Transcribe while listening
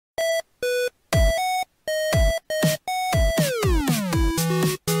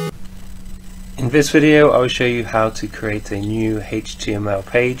this video I will show you how to create a new HTML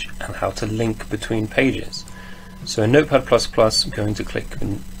page and how to link between pages. So in Notepad++, I'm going to click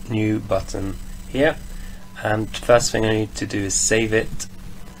the new button here, and first thing I need to do is save it.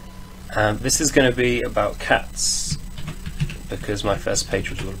 This is going to be about cats because my first page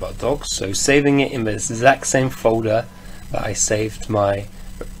was all about dogs, so saving it in the exact same folder that I saved my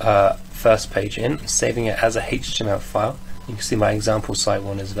first page in, saving it as a HTML file. You can see my example site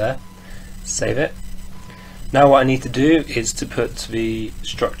one is there. Save it. Now what I need to do is to put the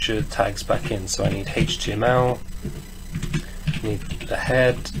structure tags back in. So I need HTML, need the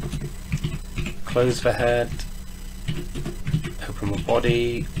head, close the head, open the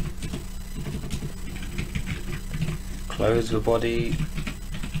body, close the body,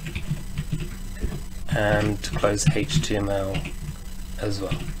 and close HTML as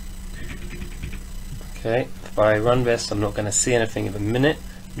well. Okay, if I run this, I'm not going to see anything in a minute.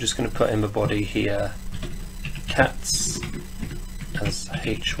 I'm just going to put in the body here cats as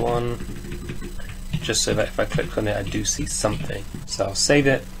H1, just so that if I click on it I do see something. So I'll save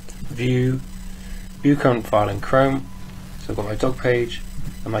it, view current file in Chrome. So I've got my dog page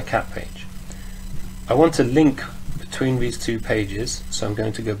and my cat page. I want to link between these two pages, so I'm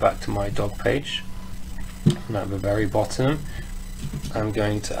going to go back to my dog page, and at the very bottom I'm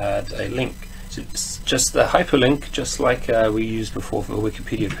going to add a link. So it's just a hyperlink, just like we used before for the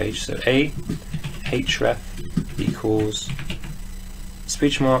Wikipedia page. So href equals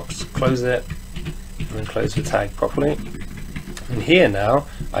speech marks, close it, and then close the tag properly. And here now,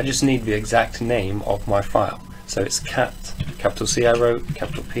 I just need the exact name of my file. So it's cat, capital C I wrote,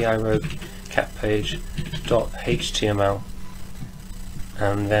 capital P I wrote, cat page dot HTML,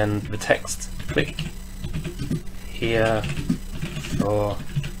 and then the text, click here for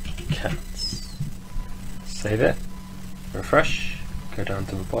cats. Save it, refresh, go down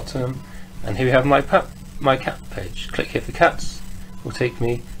to the bottom, and here we have my cat page. Click here for cats, will take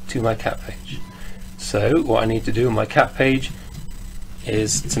me to my cat page. So what I need to do on my cat page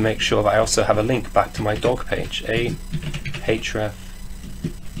is to make sure that I also have a link back to my dog page. href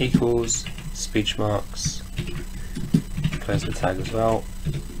equals speech marks, close the tag as well,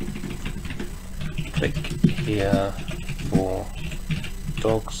 click here for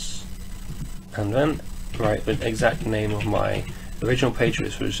dogs, and then write the exact name of my original page,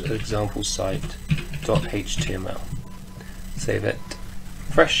 which was example site.html. Save it,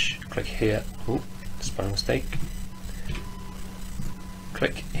 refresh, click here, spelling mistake,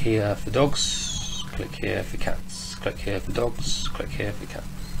 click here for dogs, click here for cats, click here for dogs, click here for cats.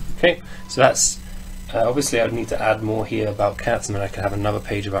 Okay, so that's obviously I'd need to add more here about cats, and then I could have another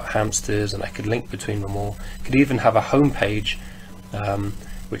page about hamsters, and I could link between them all. Could even have a home page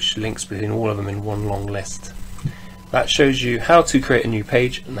which links between all of them in one long list. That shows you how to create a new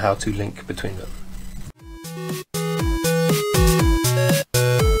page and how to link between them.